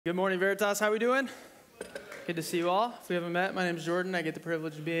Good morning, Veritas. How are we doing? Good to see you all. If we haven't met, my name is Jordan. I get the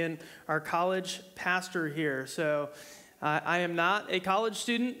privilege of being our college pastor here. So I am not a college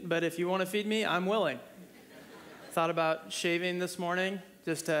student, but if you want to feed me, I'm willing. Thought about shaving this morning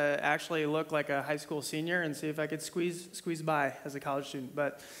just to actually look like a high school senior and see if I could squeeze by as a college student.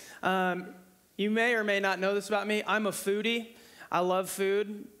 But you may or may not know this about me. I'm a foodie. I love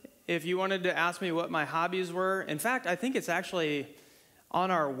food. If you wanted to ask me what my hobbies were, in fact, I think it's actually on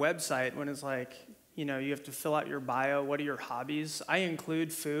our website when it's like, you have to fill out your bio, what are your hobbies? I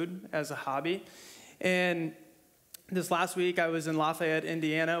include food as a hobby. And this last week I was in Lafayette,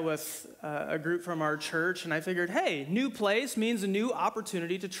 Indiana with a group from our church, and I figured, hey, new place means a new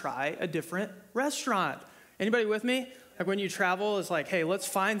opportunity to try a different restaurant. Anybody with me? Like when you travel, it's like, hey, let's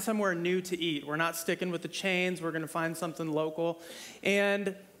find somewhere new to eat. We're not sticking with the chains. We're going to find something local.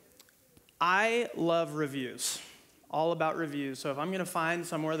 And I love reviews. All about reviews. So if I'm going to find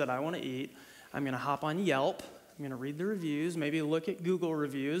somewhere that I want to eat, I'm going to hop on Yelp. I'm going to read the reviews, maybe look at Google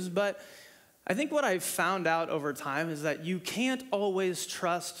reviews. But I think what I've found out over time is that you can't always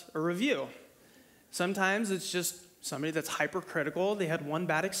trust a review. Sometimes it's just somebody that's hypercritical. They had one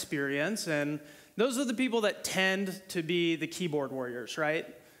bad experience, and those are the people that tend to be the keyboard warriors, right?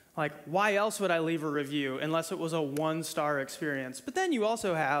 Like, why else would I leave a review unless it was a one-star experience? But then you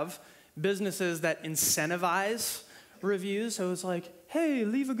also have businesses that incentivize reviews. So it's like, hey,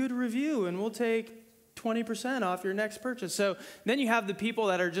 leave a good review and we'll take 20% off your next purchase. So then you have the people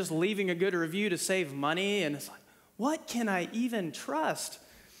that are just leaving a good review to save money, and it's like, what can I even trust?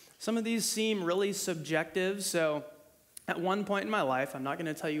 Some of these seem really subjective. So at one point in my life, I'm not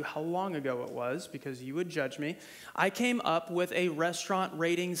going to tell you how long ago it was because you would judge me, I came up with a restaurant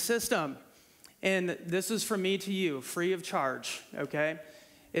rating system. And this is from me to you, free of charge, okay?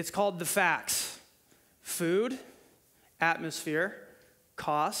 It's called the facts. Food, atmosphere,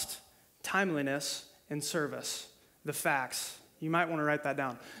 cost, timeliness, and service. The facts. You might want to write that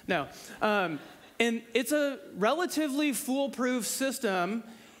down. No. And it's a relatively foolproof system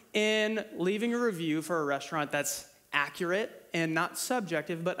in leaving a review for a restaurant that's accurate and not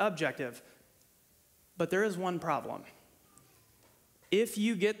subjective, but objective. But there is one problem. If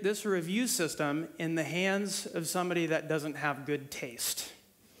you get this review system in the hands of somebody that doesn't have good taste,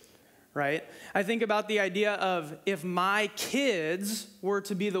 right? I think about the idea of if my kids were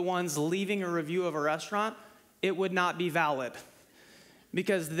to be the ones leaving a review of a restaurant, it would not be valid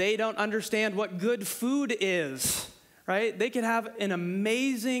because they don't understand what good food is, right? They could have an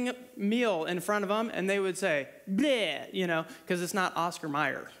amazing meal in front of them and they would say, bleh, because it's not Oscar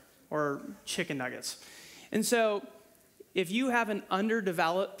Mayer or chicken nuggets. And so if you have an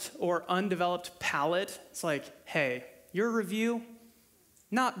underdeveloped or undeveloped palate, it's like, hey, your review,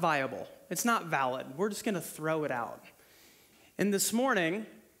 not viable. It's not valid. We're just going to throw it out. And this morning,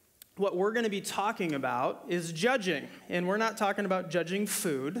 what we're going to be talking about is judging. And we're not talking about judging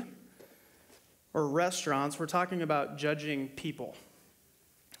food or restaurants. We're talking about judging people.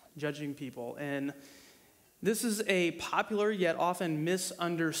 Judging people. And this is a popular yet often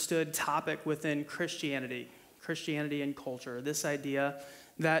misunderstood topic within Christianity and culture. This idea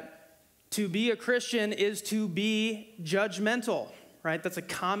that to be a Christian is to be judgmental. Right? That's a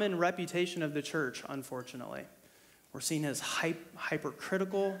common reputation of the church, unfortunately. We're seen as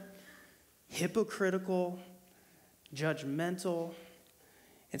hypercritical, hypocritical, judgmental.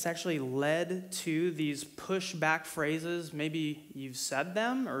 It's actually led to these pushback phrases. Maybe you've said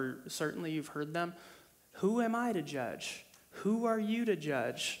them, or certainly you've heard them. Who am I to judge? Who are you to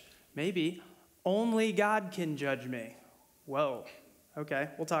judge? Maybe only God can judge me. Whoa. Okay,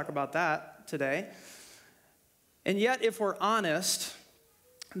 we'll talk about that today. And yet, if we're honest,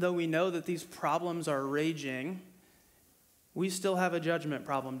 though we know that these problems are raging, we still have a judgment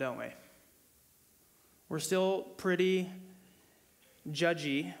problem, don't we? We're still pretty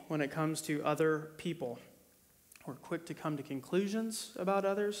judgy when it comes to other people. We're quick to come to conclusions about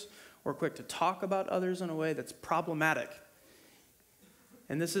others. We're quick to talk about others in a way that's problematic.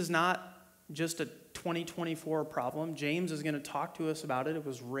 And this is not just a 2024 problem. James is going to talk to us about it. It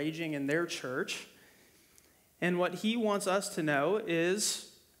was raging in their church. And what he wants us to know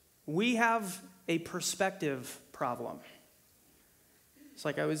is we have a perspective problem. It's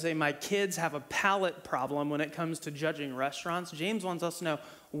like I would say my kids have a palate problem when it comes to judging restaurants. James wants us to know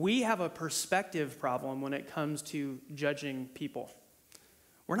we have a perspective problem when it comes to judging people.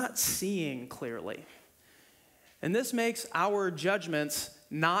 We're not seeing clearly. And this makes our judgments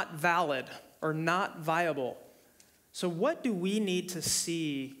not valid or not viable. So what do we need to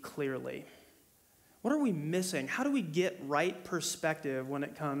see clearly? What are we missing? How do we get right perspective when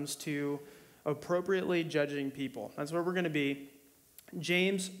it comes to appropriately judging people? That's where we're going to be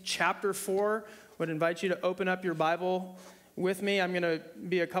James chapter 4. Would invite you to open up your Bible with me. I'm going to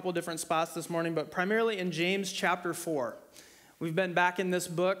be a couple different spots this morning, but primarily in James chapter 4. We've been back in this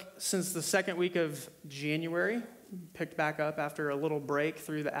book since the second week of January. Picked back up after a little break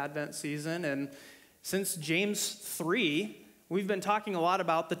through the Advent season. And since James 3, we've been talking a lot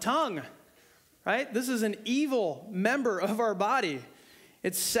about the tongue, right? This is an evil member of our body.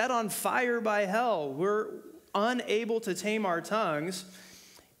 It's set on fire by hell. We're unable to tame our tongues.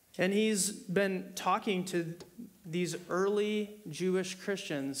 And he's been talking to these early Jewish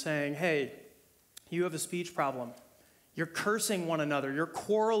Christians saying, hey, you have a speech problem. You're cursing one another. You're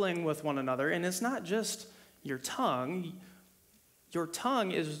quarreling with one another. And it's not just your tongue. Your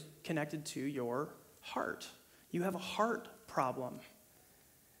tongue is connected to your heart. You have a heart problem.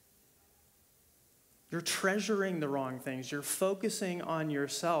 You're treasuring the wrong things. You're focusing on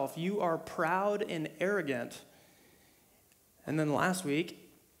yourself. You are proud and arrogant. And then last week,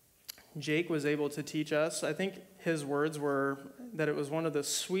 Jake was able to teach us, I think his words were that it was one of the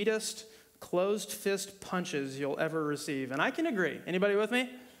sweetest closed fist punches you'll ever receive. And I can agree. Anybody with me?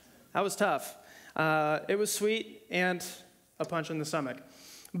 That was tough. It was sweet and a punch in the stomach.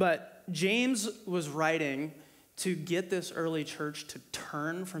 But James was writing to get this early church to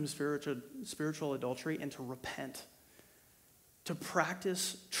turn from spiritual adultery and to repent, to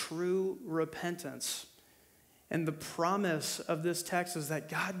practice true repentance. And the promise of this text is that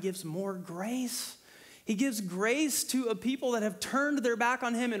God gives more grace. He gives grace to a people that have turned their back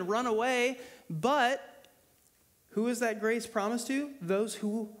on him and run away. But who is that grace promised to? Those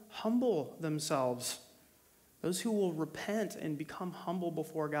who humble themselves. Those who will repent and become humble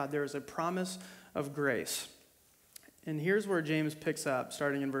before God. There is a promise of grace. And here's where James picks up,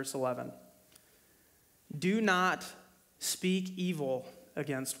 starting in verse 11. Do not speak evil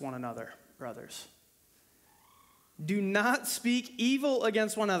against one another, brothers. Do not speak evil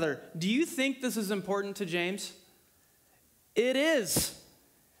against one another. Do you think this is important to James? It is.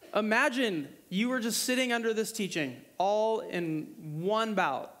 Imagine you were just sitting under this teaching all in one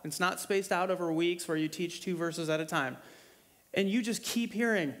bout. It's not spaced out over weeks where you teach 2 verses at a time. And you just keep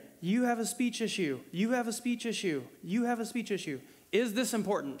hearing, you have a speech issue, you have a speech issue, you have a speech issue. Is this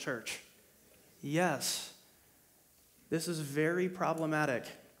important, church? Yes. This is very problematic.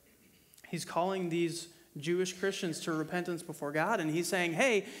 He's calling these Jewish Christians to repentance before God, and he's saying,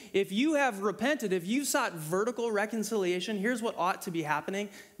 hey, if you have repented, if you've sought vertical reconciliation, here's what ought to be happening.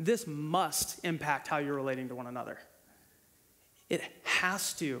 This must impact how you're relating to one another. It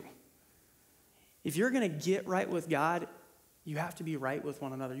has to. If you're going to get right with God, you have to be right with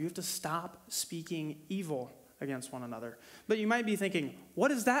one another. You have to stop speaking evil against one another. But you might be thinking, what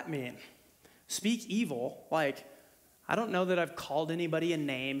does that mean? Speak evil? Like, I don't know that I've called anybody a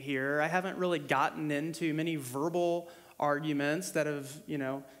name here. I haven't really gotten into many verbal arguments that have,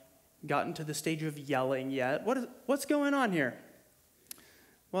 gotten to the stage of yelling yet. What's going on here?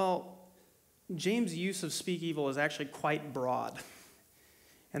 Well, James' use of speak evil is actually quite broad.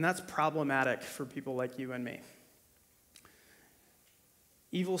 And that's problematic for people like you and me.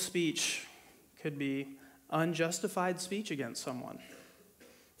 Evil speech could be unjustified speech against someone,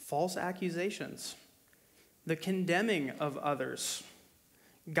 false accusations, the condemning of others,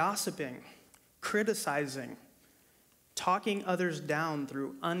 gossiping, criticizing, talking others down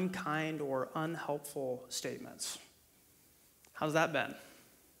through unkind or unhelpful statements. How's that been?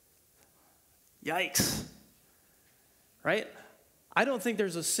 Yikes. Right? I don't think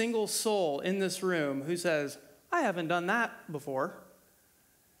there's a single soul in this room who says, I haven't done that before.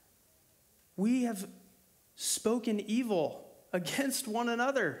 We have spoken evil against one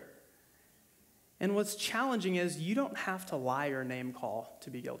another. And what's challenging is you don't have to lie or name call to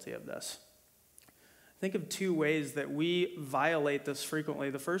be guilty of this. Think of 2 ways that we violate this frequently.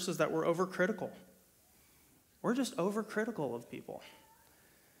 The first is that we're overcritical. We're just overcritical of people.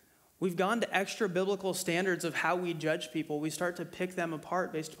 We've gone to extra biblical standards of how we judge people. We start to pick them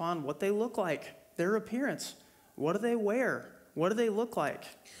apart based upon what they look like, their appearance. What do they wear? What do they look like?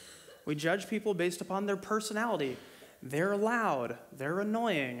 We judge people based upon their personality. They're loud, they're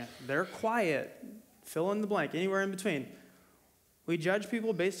annoying, they're quiet, fill in the blank, anywhere in between. We judge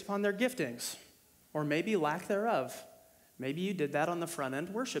people based upon their giftings, or maybe lack thereof. Maybe you did that on the front end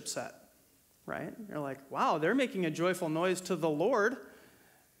worship set, right? You're like, wow, they're making a joyful noise to the Lord,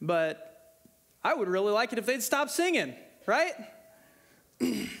 but I would really like it if they'd stop singing, right?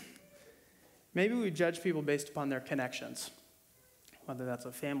 Maybe we judge people based upon their connections, whether that's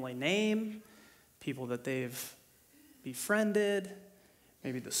a family name, people that they've befriended,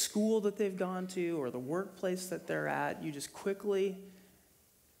 maybe the school that they've gone to or the workplace that they're at. You just quickly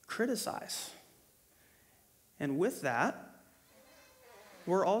criticize. And with that,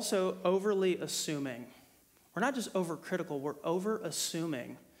 we're also overly assuming. We're not just overcritical, we're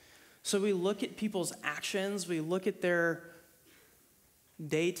over-assuming. So we look at people's actions, we look at their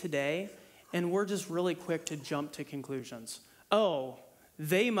day-to-day, and we're just really quick to jump to conclusions. Oh,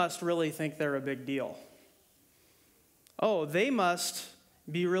 they must really think they're a big deal. Oh, they must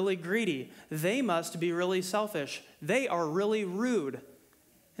be really greedy. They must be really selfish. They are really rude. And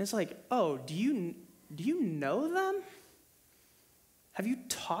it's like, oh, do you know them? Have you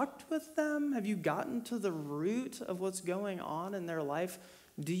talked with them? Have you gotten to the root of what's going on in their life?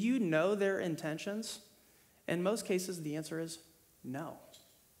 Do you know their intentions? In most cases, the answer is no,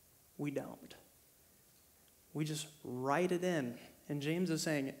 we don't. We just write it in. And James is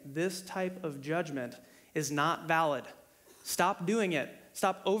saying this type of judgment is not valid. Stop doing it.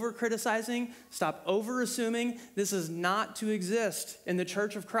 Stop over-criticizing. Stop over-assuming. This is not to exist in the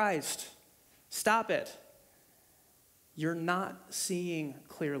church of Christ. Stop it. You're not seeing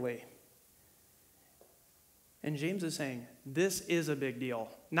clearly. And James is saying this is a big deal.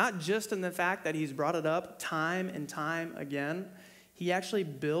 Not just in the fact that he's brought it up time and time again. He actually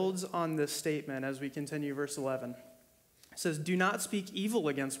builds on this statement as we continue verse 11. It says, "Do not speak evil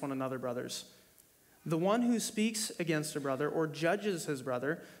against one another, brothers. The one who speaks against a brother or judges his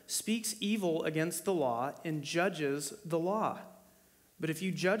brother speaks evil against the law and judges the law. But if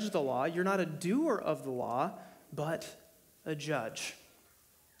you judge the law, you're not a doer of the law, but a judge."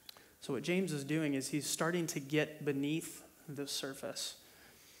 So what James is doing is he's starting to get beneath the surface.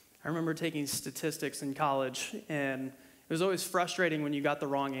 I remember taking statistics in college, and it was always frustrating when you got the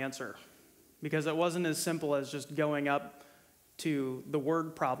wrong answer because it wasn't as simple as just going up to the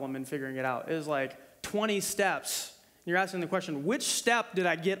word problem and figuring it out. It was like 20 steps. You're asking the question, which step did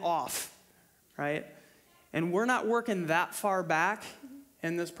I get off, right? And we're not working that far back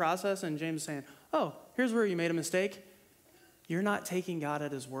in this process, and James is saying, oh, here's where you made a mistake. You're not taking God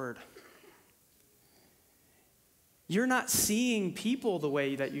at his word. You're not seeing people the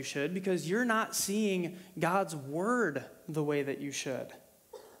way that you should because you're not seeing God's word the way that you should.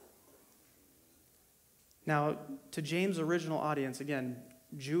 Now, to James' original audience, again,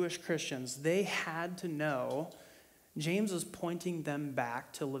 Jewish Christians, they had to know James is pointing them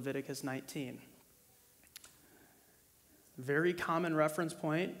back to Leviticus 19. Very common reference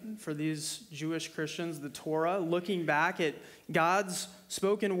point for these Jewish Christians, the Torah, looking back at God's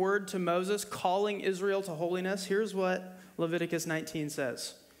spoken word to Moses, calling Israel to holiness. Here's what Leviticus 19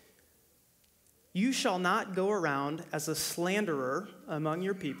 says. "You shall not go around as a slanderer among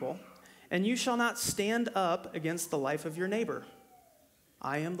your people, and you shall not stand up against the life of your neighbor.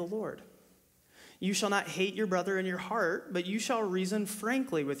 I am the Lord. You shall not hate your brother in your heart, but you shall reason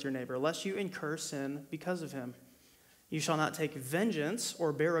frankly with your neighbor, lest you incur sin because of him. You shall not take vengeance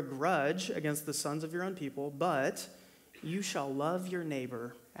or bear a grudge against the sons of your own people, but you shall love your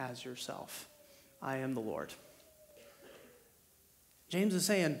neighbor as yourself. I am the Lord." James is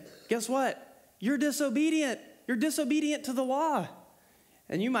saying, guess what? You're disobedient. You're disobedient to the law.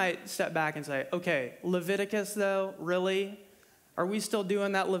 And you might step back and say, okay, Leviticus though, really? Are we still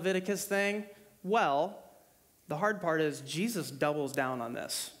doing that Leviticus thing? Well, the hard part is Jesus doubles down on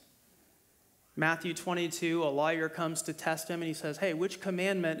this. Matthew 22, a lawyer comes to test him and he says, hey, which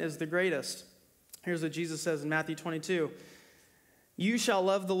commandment is the greatest? Here's what Jesus says in Matthew 22. "You shall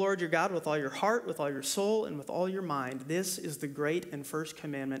love the Lord your God with all your heart, with all your soul, and with all your mind. This is the great and first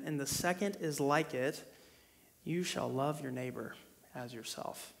commandment, and the second is like it. You shall love your neighbor as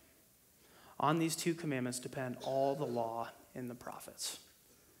yourself. On these two commandments depend all the law and the prophets."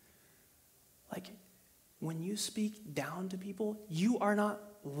 Like, when you speak down to people, you are not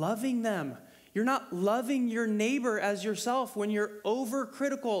loving them. You're not loving your neighbor as yourself when you're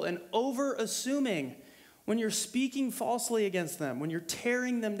overcritical and over-assuming, when you're speaking falsely against them, when you're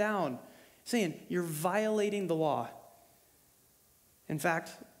tearing them down, saying you're violating the law. In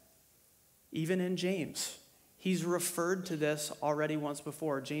fact, even in James, he's referred to this already once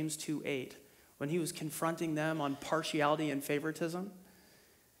before, James 2:8, when he was confronting them on partiality and favoritism.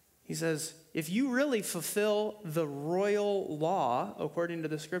 He says, if you really fulfill the royal law, according to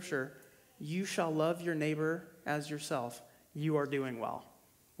the scripture, you shall love your neighbor as yourself. You are doing well.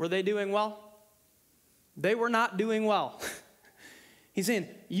 Were they doing well? They were not doing well. He's saying,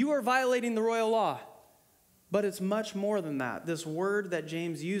 you are violating the royal law. But it's much more than that. This word that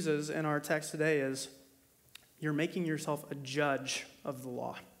James uses in our text today is, you're making yourself a judge of the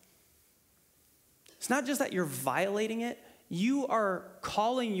law. It's not just that you're violating it, you are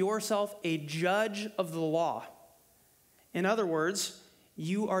calling yourself a judge of the law. In other words,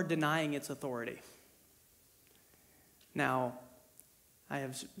 you are denying its authority. Now, I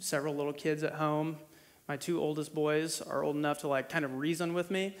have several little kids at home. My two oldest boys are old enough to kind of reason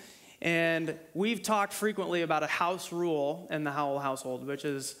with me. And we've talked frequently about a house rule in the Howell household, which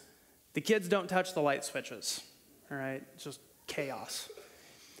is the kids don't touch the light switches. All right? It's just chaos.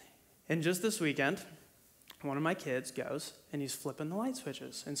 And just this weekend, one of my kids goes and he's flipping the light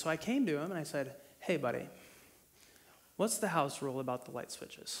switches. And so I came to him and I said, "Hey, buddy, what's the house rule about the light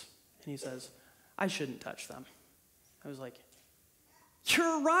switches?" And he says, "I shouldn't touch them." I was like,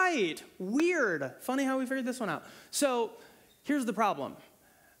 "You're right. Weird." Funny how we figured this one out. So here's the problem.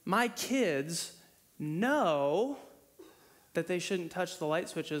 My kids know that they shouldn't touch the light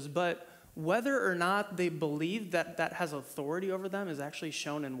switches, but whether or not they believe that that has authority over them is actually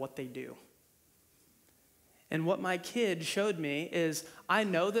shown in what they do. And what my kid showed me is, I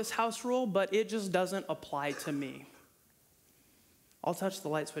know this house rule, but it just doesn't apply to me. I'll touch the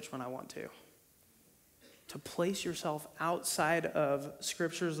light switch when I want to. To place yourself outside of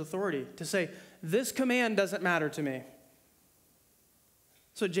Scripture's authority. To say, this command doesn't matter to me.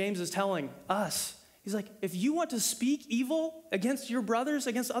 That's what James is telling us. He's like, if you want to speak evil against your brothers,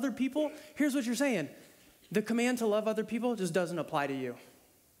 against other people, here's what you're saying. The command to love other people just doesn't apply to you.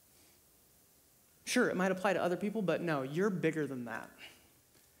 Sure, it might apply to other people, but no, you're bigger than that.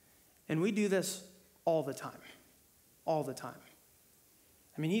 And we do this all the time. All the time.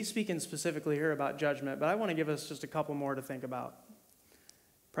 I mean, he's speaking specifically here about judgment, but I want to give us just a couple more to think about,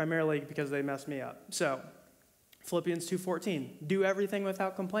 primarily because they messed me up. So, Philippians 2:14, do everything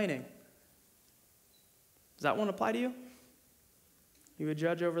without complaining. Does that one apply to you? You would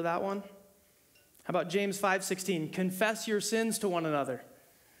judge over that one? How about James 5:16, confess your sins to one another?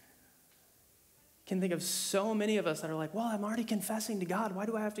 I can think of so many of us that are like, well, I'm already confessing to God. Why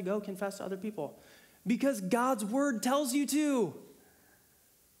do I have to go confess to other people? Because God's word tells you to.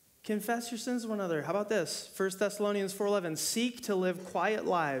 Confess your sins to one another. How about this? 1 Thessalonians 4:11, seek to live quiet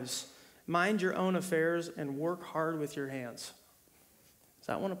lives, mind your own affairs, and work hard with your hands. Does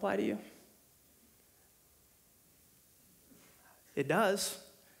that one apply to you? It does.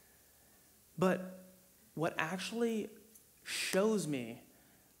 But what actually shows me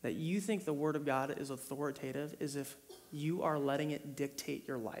that you think the Word of God is authoritative is if you are letting it dictate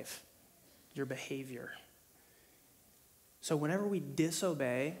your life, your behavior. So whenever we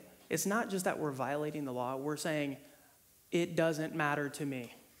disobey, it's not just that we're violating the law. We're saying, it doesn't matter to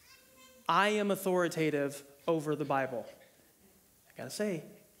me. I am authoritative over the Bible. I got to say,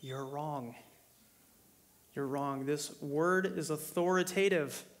 you're wrong. You're wrong. This word is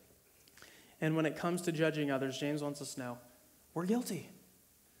authoritative. And when it comes to judging others, James wants us to know, we're guilty.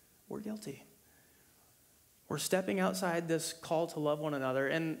 We're guilty. We're stepping outside this call to love one another.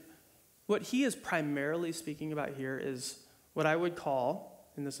 And what he is primarily speaking about here is what I would call,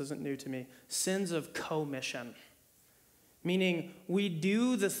 and this isn't new to me, sins of commission. Meaning we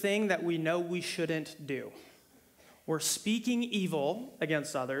do the thing that we know we shouldn't do. We're speaking evil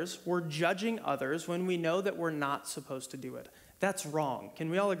against others. We're judging others when we know that we're not supposed to do it. That's wrong. Can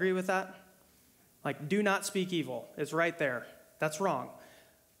we all agree with that? Like, do not speak evil. It's right there. That's wrong.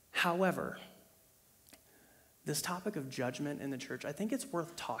 However, this topic of judgment in the church, I think it's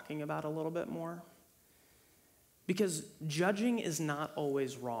worth talking about a little bit more. Because judging is not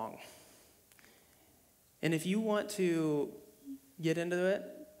always wrong. And if you want to get into it,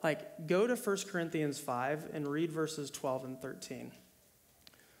 go to 1 Corinthians 5 and read verses 12 and 13.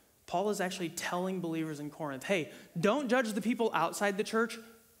 Paul is actually telling believers in Corinth, hey, don't judge the people outside the church.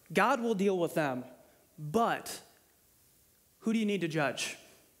 God will deal with them. But who do you need to judge?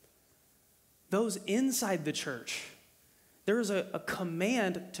 Those inside the church. There is a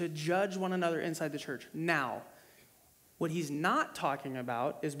command to judge one another inside the church. Now, what he's not talking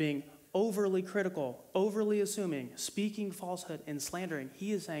about is being overly critical, overly assuming, speaking falsehood, and slandering.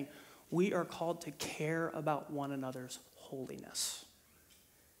 He is saying we are called to care about one another's holiness.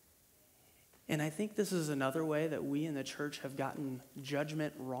 And I think this is another way that we in the church have gotten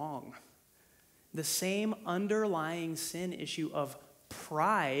judgment wrong. The same underlying sin issue of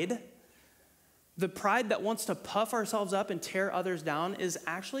pride, the pride that wants to puff ourselves up and tear others down, is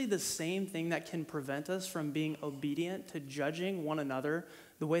actually the same thing that can prevent us from being obedient to judging one another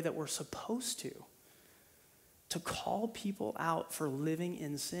the way that we're supposed to call people out for living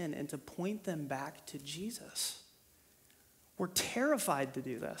in sin and to point them back to Jesus. We're terrified to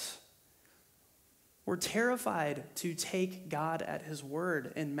do this. We're terrified to take God at his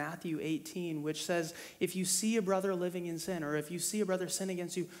word in Matthew 18, which says, if you see a brother living in sin, or if you see a brother sin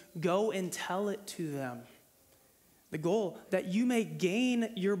against you, go and tell it to them. The goal, that you may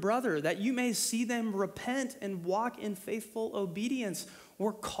gain your brother, that you may see them repent and walk in faithful obedience.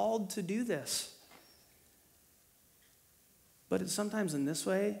 We're called to do this. But it's sometimes in this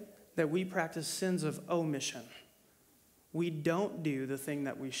way that we practice sins of omission. We don't do the thing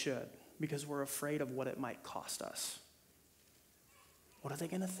that we should because we're afraid of what it might cost us. What are they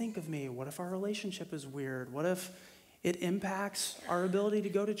going to think of me? What if our relationship is weird? What if it impacts our ability to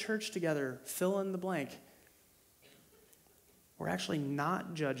go to church together? Fill in the blank. We're actually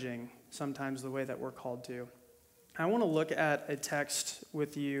not judging sometimes the way that we're called to. I want to look at a text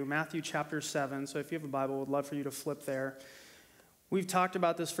with you, Matthew chapter 7. So if you have a Bible, I would love for you to flip there. We've talked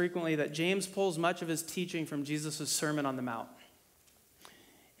about this frequently, that James pulls much of his teaching from Jesus' Sermon on the Mount.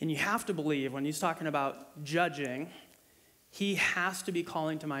 And you have to believe when he's talking about judging, he has to be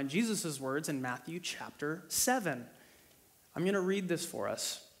calling to mind Jesus' words in Matthew chapter 7. I'm going to read this for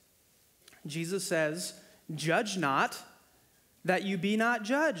us. Jesus says, "Judge not, that you be not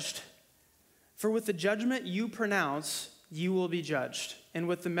judged. For with the judgment you pronounce, you will be judged. And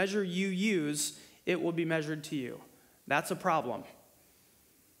with the measure you use, it will be measured to you." That's a problem.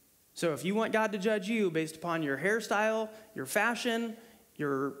 So if you want God to judge you based upon your hairstyle, your fashion,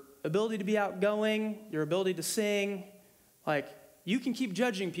 your ability to be outgoing, your ability to sing, you can keep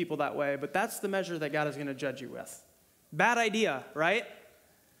judging people that way, but that's the measure that God is going to judge you with. Bad idea, right?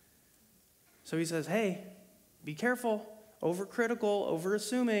 So he says, hey, be careful, overcritical,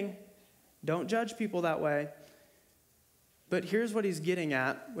 over-assuming. Don't judge people that way. But here's what he's getting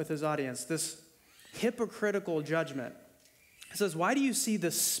at with his audience, this hypocritical judgment. He says, why do you see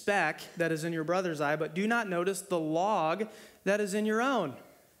the speck that is in your brother's eye, but do not notice the log that is in your own?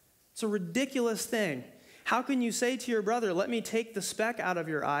 It's a ridiculous thing. How can you say to your brother, let me take the speck out of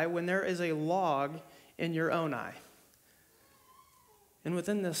your eye, when there is a log in your own eye? And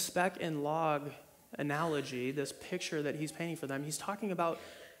within this speck and log analogy, this picture that he's painting for them, he's talking about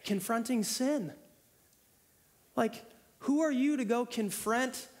confronting sin. Who are you to go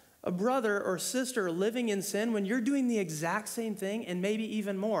confront a brother or sister living in sin when you're doing the exact same thing and maybe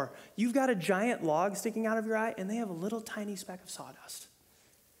even more? You've got a giant log sticking out of your eye and they have a little tiny speck of sawdust.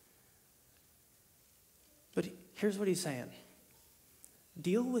 But here's what he's saying.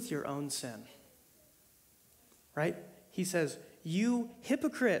 Deal with your own sin. Right? He says, you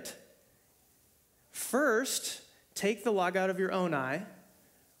hypocrite. First, take the log out of your own eye.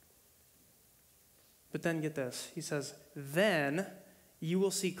 But then get this. He says, then you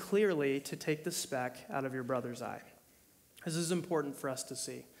will see clearly to take the speck out of your brother's eye. This is important for us to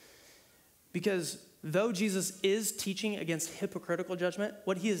see. Because though Jesus is teaching against hypocritical judgment,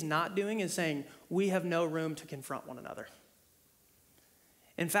 what he is not doing is saying we have no room to confront one another.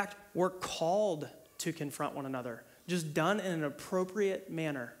 In fact, we're called to confront one another, just done in an appropriate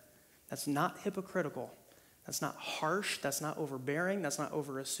manner. That's not hypocritical. That's not harsh. That's not overbearing. That's not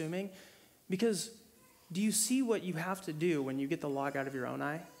over-assuming. Because do you see what you have to do when you get the log out of your own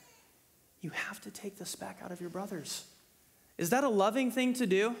eye? You have to take the speck out of your brother's. Is that a loving thing to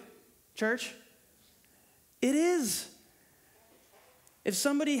do, church? It is. If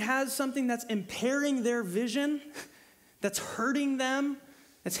somebody has something that's impairing their vision, that's hurting them,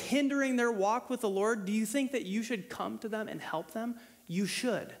 that's hindering their walk with the Lord, do you think that you should come to them and help them? You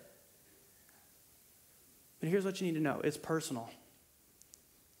should. But here's what you need to know. It's personal.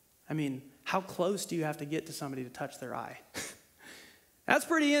 How close do you have to get to somebody to touch their eye? That's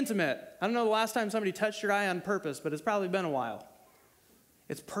pretty intimate. I don't know the last time somebody touched your eye on purpose, but it's probably been a while.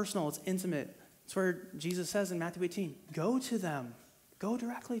 It's personal. It's intimate. It's where Jesus says in Matthew 18, go to them. Go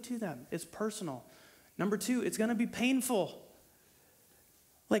directly to them. It's personal. Number 2, it's going to be painful.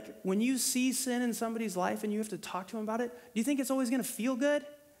 When you see sin in somebody's life and you have to talk to them about it, do you think it's always going to feel good?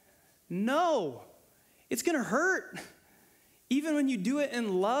 No. It's going to hurt. Even when you do it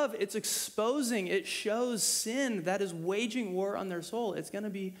in love, it's exposing. It shows sin that is waging war on their soul. It's going to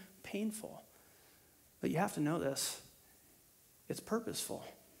be painful. But you have to know this. It's purposeful.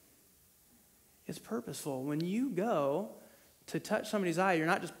 It's purposeful. When you go to touch somebody's eye, you're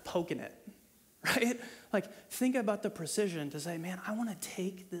not just poking it, right? Think about the precision to say, man, I want to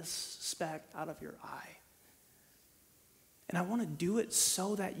take this speck out of your eye. And I want to do it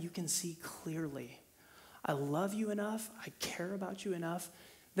so that you can see clearly. I love you enough, I care about you enough,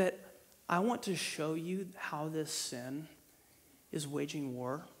 that I want to show you how this sin is waging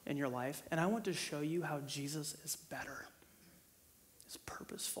war in your life, and I want to show you how Jesus is better. It's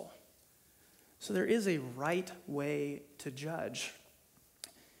purposeful. So there is a right way to judge.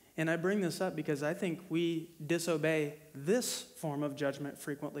 And I bring this up because I think we disobey this form of judgment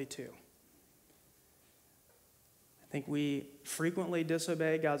frequently too. I think we frequently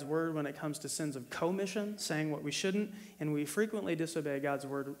disobey God's word when it comes to sins of commission, saying what we shouldn't, and we frequently disobey God's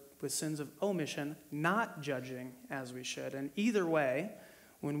word with sins of omission, not judging as we should. And either way,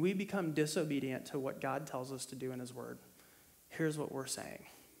 when we become disobedient to what God tells us to do in his word, here's what we're saying.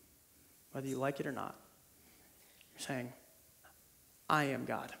 whether you like it or not. You're saying, I am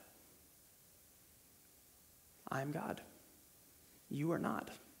God. I am God. You are not.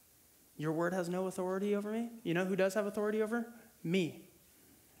 Your word has no authority over me. You know who does have authority over? Me.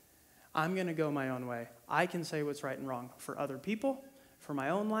 I'm going to go my own way. I can say what's right and wrong for other people, for my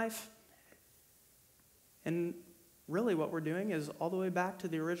own life. And really what we're doing is all the way back to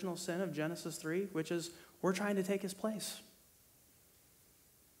the original sin of Genesis 3, which is we're trying to take his place.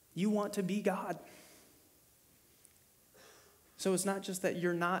 You want to be God. So it's not just that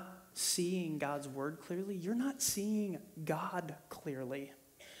you're not seeing God's word clearly, you're not seeing God clearly.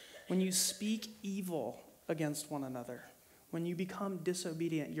 When you speak evil against one another, when you become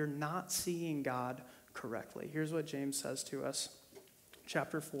disobedient, you're not seeing God correctly. Here's what James says to us,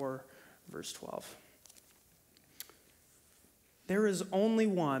 chapter 4, verse 12. There is only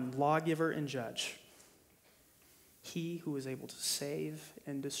one lawgiver and judge, he who is able to save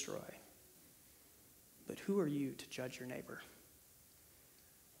and destroy. But who are you to judge your neighbor?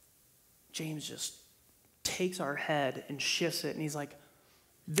 James just takes our head and shifts it, and he's like,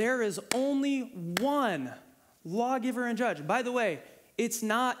 there is only one lawgiver and judge. By the way, it's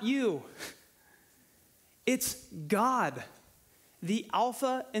not you. It's God, the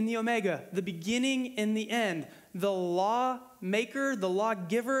Alpha and the Omega, the beginning and the end, the lawmaker, the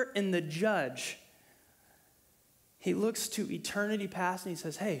lawgiver, and the judge. He looks to eternity past and he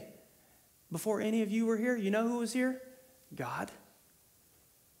says, hey, before any of you were here, you know who was here? God.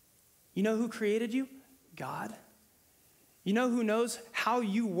 You know who created you? God. You know who knows how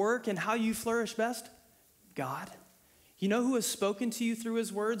you work and how you flourish best? God. You know who has spoken to you through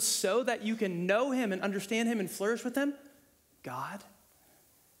his words so that you can know him and understand him and flourish with him? God.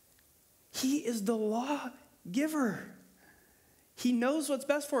 He is the lawgiver. He knows what's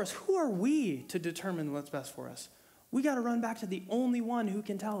best for us. Who are we to determine what's best for us? We got to run back to the only one who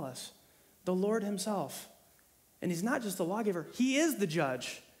can tell us, the Lord himself. And he's not just the lawgiver, he is the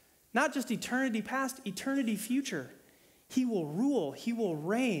judge. Not just eternity past, eternity future. He will rule, he will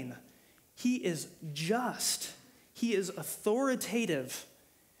reign. He is just. He is authoritative.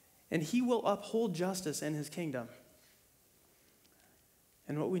 And he will uphold justice in his kingdom.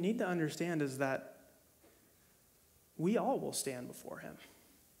 And what we need to understand is that we all will stand before him.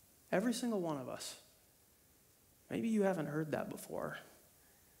 Every single one of us. Maybe you haven't heard that before.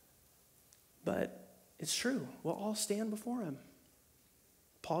 But it's true. We'll all stand before him.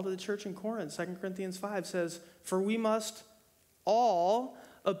 Paul to the church in Corinth, 2 Corinthians 5 says, for we must all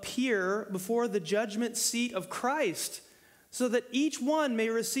appear before the judgment seat of Christ, so that each one may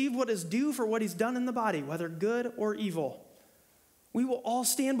receive what is due for what he's done in the body, whether good or evil. We will all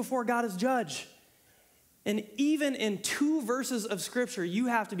stand before God as judge. And even in 2 verses of Scripture, you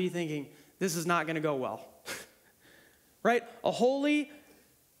have to be thinking, this is not going to go well. Right? A holy,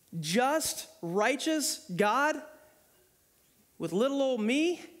 just, righteous God with little old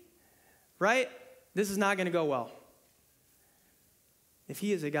me, right? This is not going to go well. If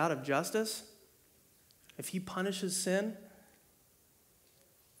he is a God of justice, if he punishes sin.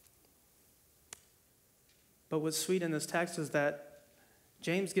 But what's sweet in this text is that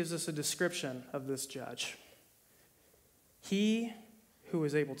James gives us a description of this judge. He who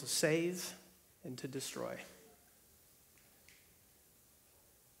is able to save and to destroy.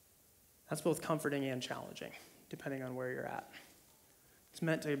 That's both comforting and challenging, depending on where you're at. It's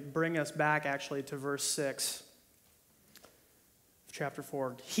meant to bring us back, actually, to verse 6 of chapter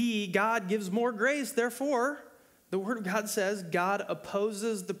 4. He, God, gives more grace. Therefore, the word of God says, God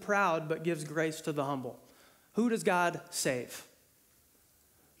opposes the proud, but gives grace to the humble. Who does God save?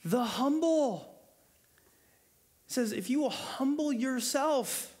 The humble. It says, if you will humble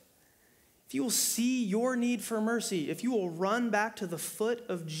yourself, if you will see your need for mercy, if you will run back to the foot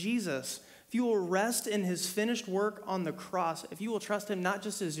of Jesus, if you will rest in his finished work on the cross, if you will trust him not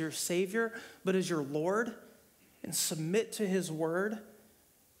just as your Savior, but as your Lord, and submit to his word,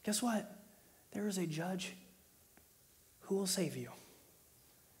 guess what? There is a judge who will save you.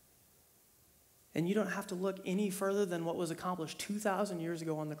 And you don't have to look any further than what was accomplished 2,000 years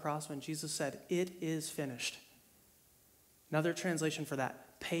ago on the cross when Jesus said, it is finished. Another translation for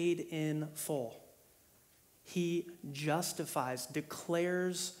that, paid in full. He justifies,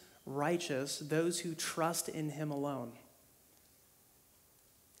 declares righteous those who trust in him alone.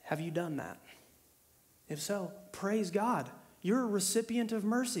 Have you done that? If so, praise God. You're a recipient of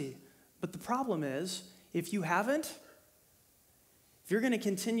mercy. But the problem is, if you haven't, if you're going to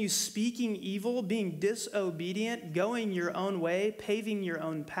continue speaking evil, being disobedient, going your own way, paving your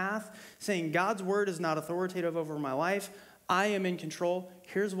own path, saying God's word is not authoritative over my life, I am in control,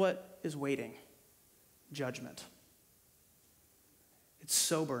 here's what is waiting. Judgment. It's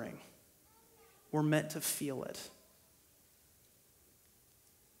sobering. We're meant to feel it.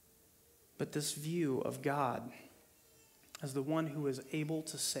 But this view of God as the one who is able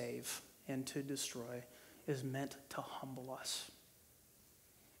to save and to destroy is meant to humble us.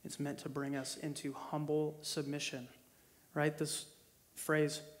 It's meant to bring us into humble submission, right? This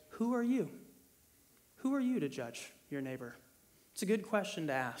phrase, who are you? Who are you to judge your neighbor? It's a good question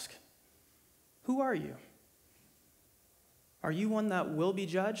to ask. Who are you? Are you one that will be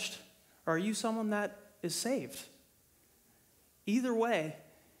judged? Or are you someone that is saved? Either way,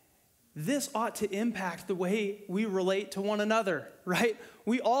 this ought to impact the way we relate to one another, right?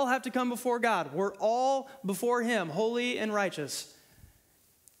 We all have to come before God. We're all before him, holy and righteous.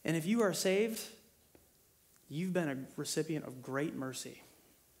 And if you are saved, you've been a recipient of great mercy.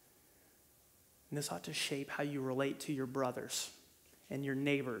 And this ought to shape how you relate to your brothers and your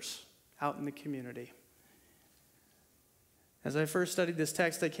neighbors out in the community. As I first studied this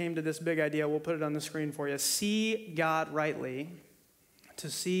text, I came to this big idea. We'll put it on the screen for you. See God rightly, to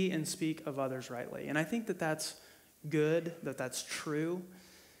see and speak of others rightly. And I think that that's good, that that's true.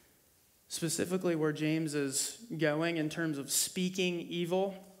 Specifically where James is going in terms of speaking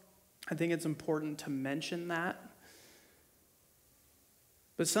evil, I think it's important to mention that.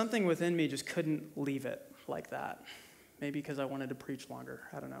 But something within me just couldn't leave it like that. Maybe because I wanted to preach longer.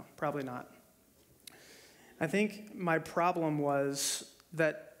 I don't know. Probably not. I think my problem was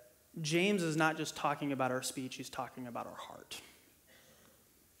that James is not just talking about our speech, he's talking about our heart.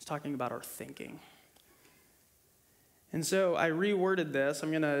 He's talking about our thinking. And so I reworded this. I'm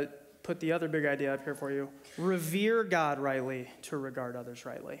going to put the other big idea up here for you. Revere God rightly to regard others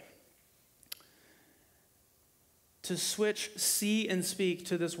rightly. To switch see and speak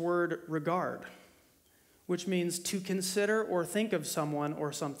to this word regard, which means to consider or think of someone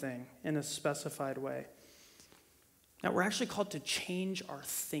or something in a specified way. Now, we're actually called to change our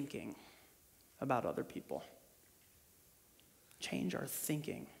thinking about other people. Change our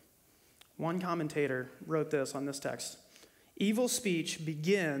thinking. One commentator wrote this on this text. Evil speech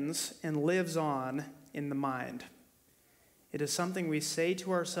begins and lives on in the mind. It is something we say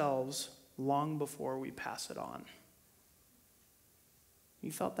to ourselves long before we pass it on.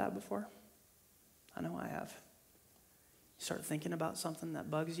 You felt that before? I know I have. You start thinking about something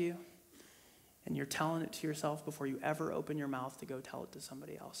that bugs you, and you're telling it to yourself before you ever open your mouth to go tell it to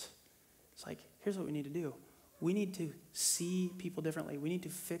somebody else. It's like, here's what we need to do. We need to see people differently. We need to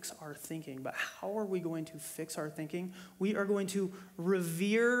fix our thinking. But how are we going to fix our thinking? We are going to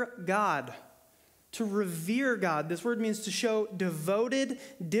revere God. To revere God. This word means to show devoted,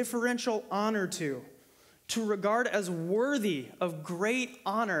 differential honor to regard as worthy of great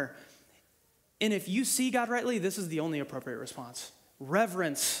honor. And if you see God rightly, this is the only appropriate response.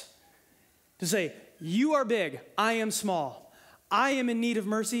 Reverence. To say, you are big, I am small. I am in need of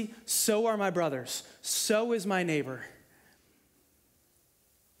mercy, so are my brothers. So is my neighbor.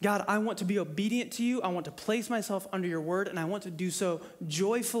 God, I want to be obedient to you. I want to place myself under your word, and I want to do so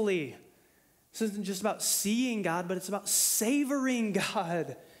joyfully. This isn't just about seeing God, but it's about savoring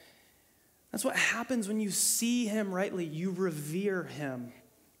God. That's what happens when you see him rightly. You revere him.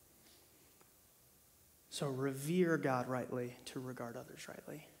 So revere God rightly to regard others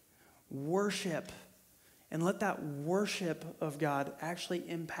rightly. Worship. And let that worship of God actually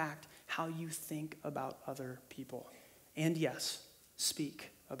impact how you think about other people. And yes,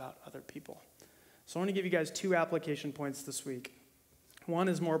 speak about other people. So I want to give you guys 2 application points this week. One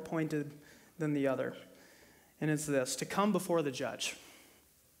is more pointed than the other. And it's this, to come before the judge.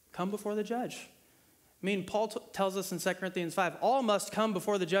 Come before the judge. I mean, Paul tells us in 2 Corinthians 5, all must come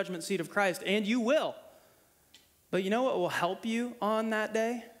before the judgment seat of Christ, and you will. But you know what will help you on that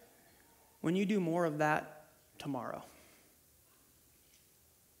day? When you do more of that tomorrow,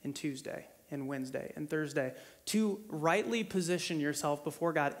 and Tuesday, and Wednesday, and Thursday, to rightly position yourself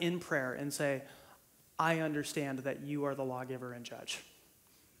before God in prayer and say, I understand that you are the lawgiver and judge.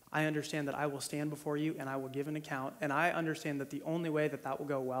 I understand that I will stand before you and I will give an account, and I understand that the only way that that will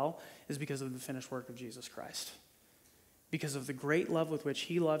go well is because of the finished work of Jesus Christ. Because of the great love with which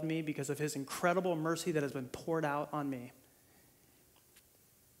he loved me, because of his incredible mercy that has been poured out on me.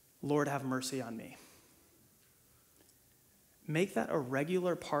 Lord, have mercy on me. Make that a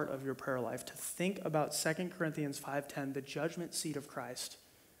regular part of your prayer life, to think about 2 Corinthians 5:10, the judgment seat of Christ.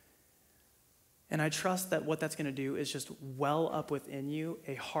 And I trust that what that's going to do is just well up within you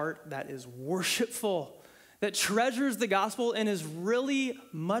a heart that is worshipful, that treasures the gospel, and is really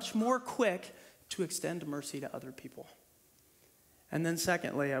much more quick to extend mercy to other people. And then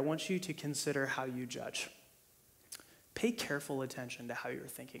secondly, I want you to consider how you judge. Pay careful attention to how you're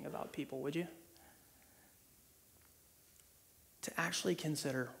thinking about people, would you? to actually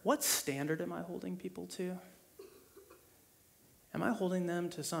consider, what standard am I holding people to? Am I holding them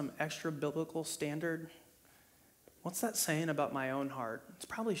to some extra biblical standard? What's that saying about my own heart? It's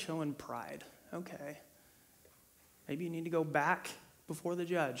probably showing pride. Okay. Maybe you need to go back before the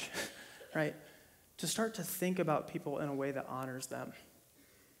judge, right? To start to think about people in a way that honors them.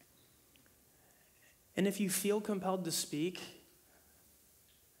 And if you feel compelled to speak,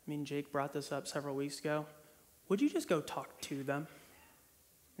 Jake brought this up several weeks ago, would you just go talk to them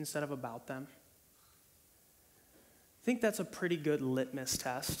instead of about them? I think that's a pretty good litmus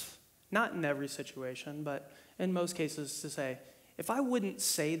test. Not in every situation, but in most cases to say, if I wouldn't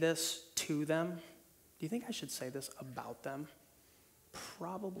say this to them, do you think I should say this about them?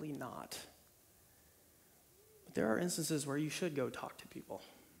 Probably not. But there are instances where you should go talk to people.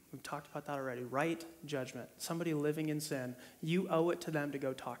 We've talked about that already. Right judgment. Somebody living in sin, you owe it to them to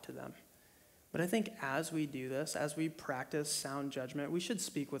go talk to them. But I think as we do this, as we practice sound judgment, we should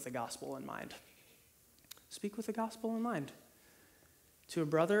speak with the gospel in mind. Speak with the gospel in mind. To a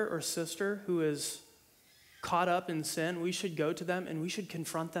brother or sister who is caught up in sin, we should go to them and we should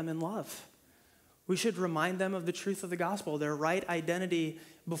confront them in love. We should remind them of the truth of the gospel, their right identity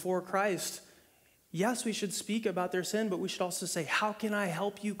before Christ. Yes, we should speak about their sin, but we should also say, how can I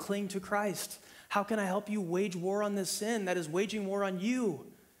help you cling to Christ? How can I help you wage war on this sin that is waging war on you?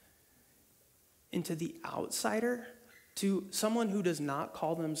 And to the outsider, to someone who does not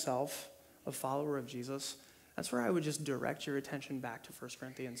call themselves a follower of Jesus, that's where I would just direct your attention back to 1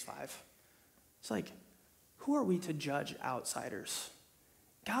 Corinthians 5. It's like, who are we to judge outsiders?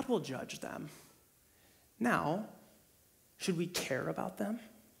 God will judge them. Now, should we care about them?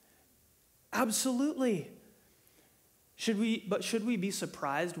 Absolutely. Should we be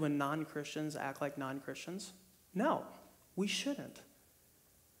surprised when non-Christians act like non-Christians? No, we shouldn't.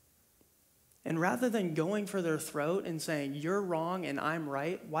 And rather than going for their throat and saying, you're wrong and I'm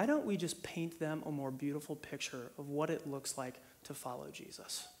right, why don't we just paint them a more beautiful picture of what it looks like to follow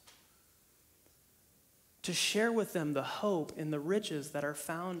Jesus? To share with them the hope and the riches that are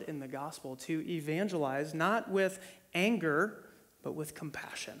found in the gospel, to evangelize not with anger, but with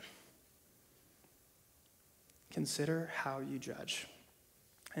compassion. Consider how you judge.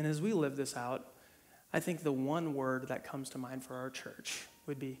 And as we live this out, I think the one word that comes to mind for our church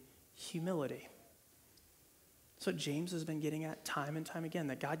would be humility. That's what James has been getting at time and time again,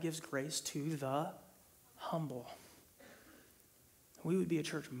 that God gives grace to the humble. We would be a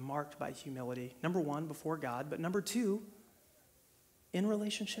church marked by humility. Number one, before God, but number two, in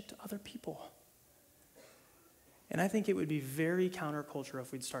relationship to other people. And I think it would be very counterculture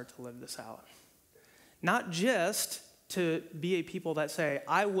if we'd start to live this out. Not just to be a people that say,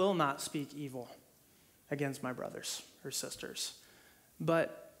 I will not speak evil against my brothers or sisters,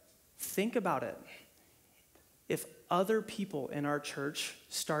 but think about it. If other people in our church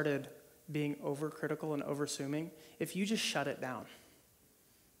started being overcritical and overassuming, if you just shut it down,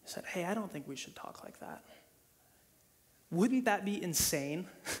 said, hey, I don't think we should talk like that. Wouldn't that be insane?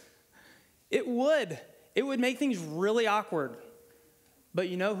 It would. It would make things really awkward. But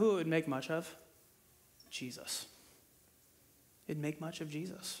you know who it would make much of? Jesus. It'd make much of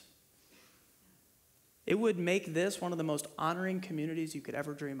Jesus. It would make this one of the most honoring communities you could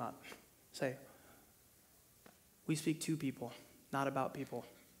ever dream up. Say, we speak to people, not about people.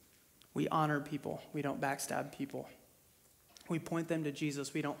 We honor people. We don't backstab people. We point them to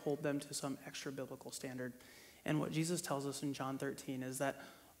Jesus. We don't hold them to some extra biblical standard. And what Jesus tells us in John 13 is that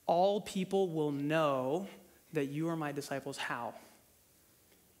all people will know that you are my disciples. How?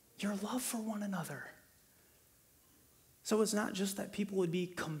 Your love for one another. So it's not just that people would be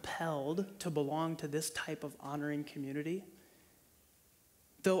compelled to belong to this type of honoring community.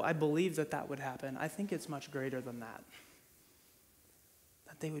 Though I believe that that would happen, I think it's much greater than that.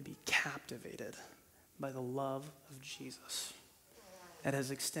 That they would be captivated by the love of Jesus that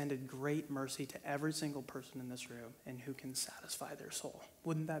has extended great mercy to every single person in this room and who can satisfy their soul.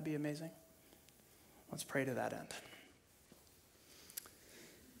 Wouldn't that be amazing? Let's pray to that end.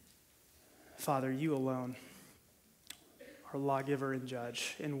 Father, you alone are lawgiver and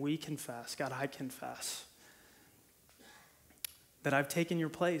judge, and we confess, God, I confess, that I've taken your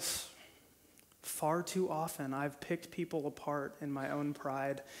place. Far too often, I've picked people apart in my own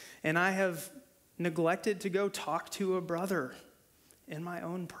pride, and I have neglected to go talk to a brother in my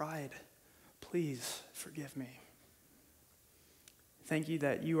own pride. Please forgive me. Thank you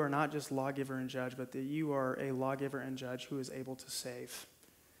that you are not just lawgiver and judge, but that you are a lawgiver and judge who is able to save.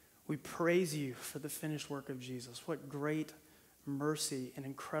 We praise you for the finished work of Jesus. What great mercy and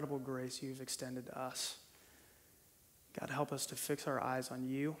incredible grace you've extended to us. God, help us to fix our eyes on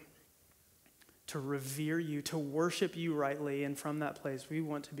you, to revere you, to worship you rightly. And from that place, we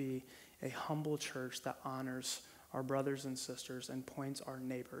want to be a humble church that honors our brothers and sisters and points our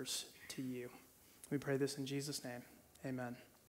neighbors to you. We pray this in Jesus' name. Amen.